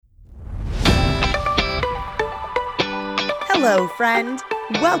Hello, friend.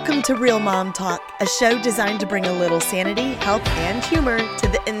 Welcome to Real Mom Talk, a show designed to bring a little sanity, health, and humor to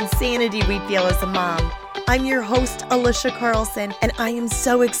the insanity we feel as a mom. I'm your host, Alicia Carlson, and I am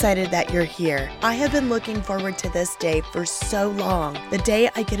so excited that you're here. I have been looking forward to this day for so long, the day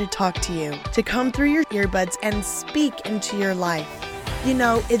I get to talk to you, to come through your earbuds and speak into your life. You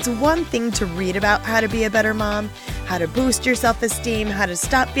know, it's one thing to read about how to be a better mom, how to boost your self-esteem, how to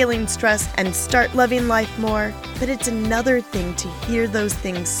stop feeling stressed and start loving life more. But it's another thing to hear those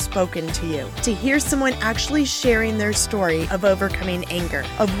things spoken to you, to hear someone actually sharing their story of overcoming anger,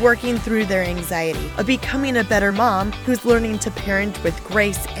 of working through their anxiety, of becoming a better mom who's learning to parent with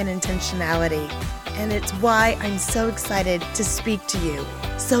grace and intentionality. And it's why I'm so excited to speak to you,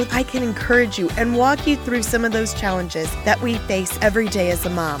 so I can encourage you and walk you through some of those challenges that we face every day as a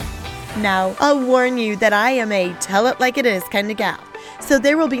mom. Now, I'll warn you that I am a tell-it-like-it-is kind of gal, so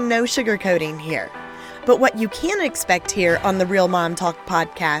there will be no sugarcoating here. But what you can expect here on the Real Mom Talk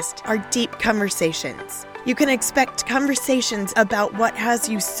podcast are deep conversations. You can expect conversations about what has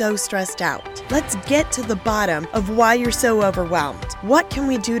you so stressed out. Let's get to the bottom of why you're so overwhelmed. What can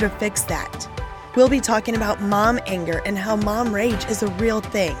we do to fix that? We'll be talking about mom anger and how mom rage is a real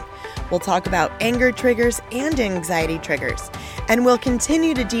thing. We'll talk about anger triggers and anxiety triggers, and we'll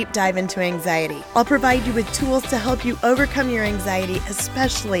continue to deep dive into anxiety. I'll provide you with tools to help you overcome your anxiety,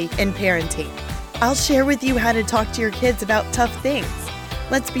 especially in parenting. I'll share with you how to talk to your kids about tough things.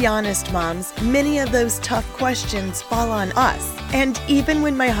 Let's be honest, moms, many of those tough questions fall on us. And even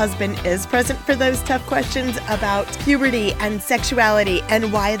when my husband is present for those tough questions about puberty and sexuality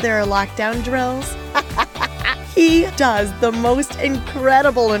and why there are lockdown drills, he does the most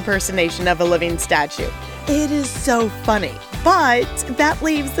incredible impersonation of a living statue. It is so funny, but that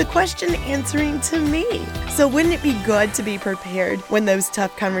leaves the question answering to me. So wouldn't it be good to be prepared when those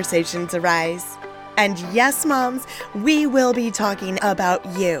tough conversations arise? And yes, moms, we will be talking about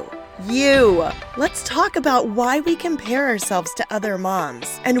you. Let's talk about why we compare ourselves to other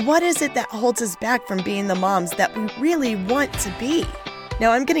moms, and what is it that holds us back from being the moms that we really want to be.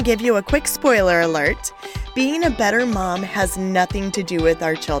 Now, I'm going to give you a quick spoiler alert. Being a better mom has nothing to do with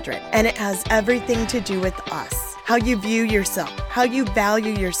our children, and it has everything to do with us. How you view yourself, how you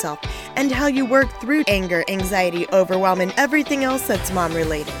value yourself, and how you work through anger, anxiety, overwhelm, and everything else that's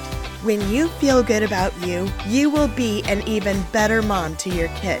mom-related. When you feel good about you, you will be an even better mom to your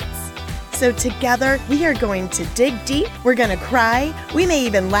kids. So together, we are going to dig deep, we're going to cry, we may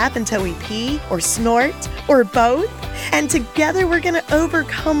even laugh until we pee, or snort, or both, and together we're going to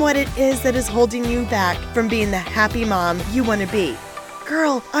overcome what it is that is holding you back from being the happy mom you want to be.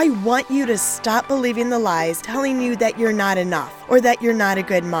 Girl, I want you to stop believing the lies telling you that you're not enough, or that you're not a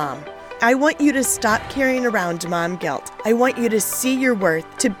good mom. I want you to stop carrying around mom guilt. I want you to see your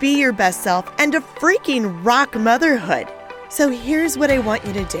worth, to be your best self, and to freaking rock motherhood. So here's what I want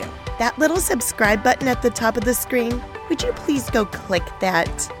you to do. That little subscribe button at the top of the screen, would you please go click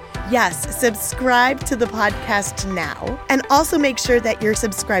that? Yes, subscribe to the podcast now. And also make sure that you're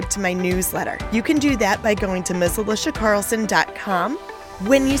subscribed to my newsletter. You can do that by going to missaliciacarlson.com.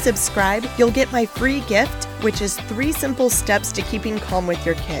 When you subscribe, you'll get my free gift, which is 3 simple steps to keeping calm with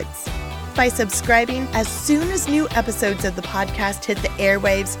your kids. By subscribing, as soon as new episodes of the podcast hit the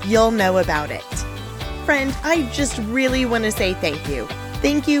airwaves, you'll know about it. Friend, I just really want to say thank you.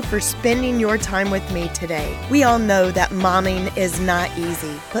 Thank you for spending your time with me today. We all know that momming is not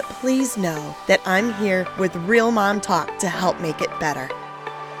easy, but please know that I'm here with Real Mom Talk to help make it better.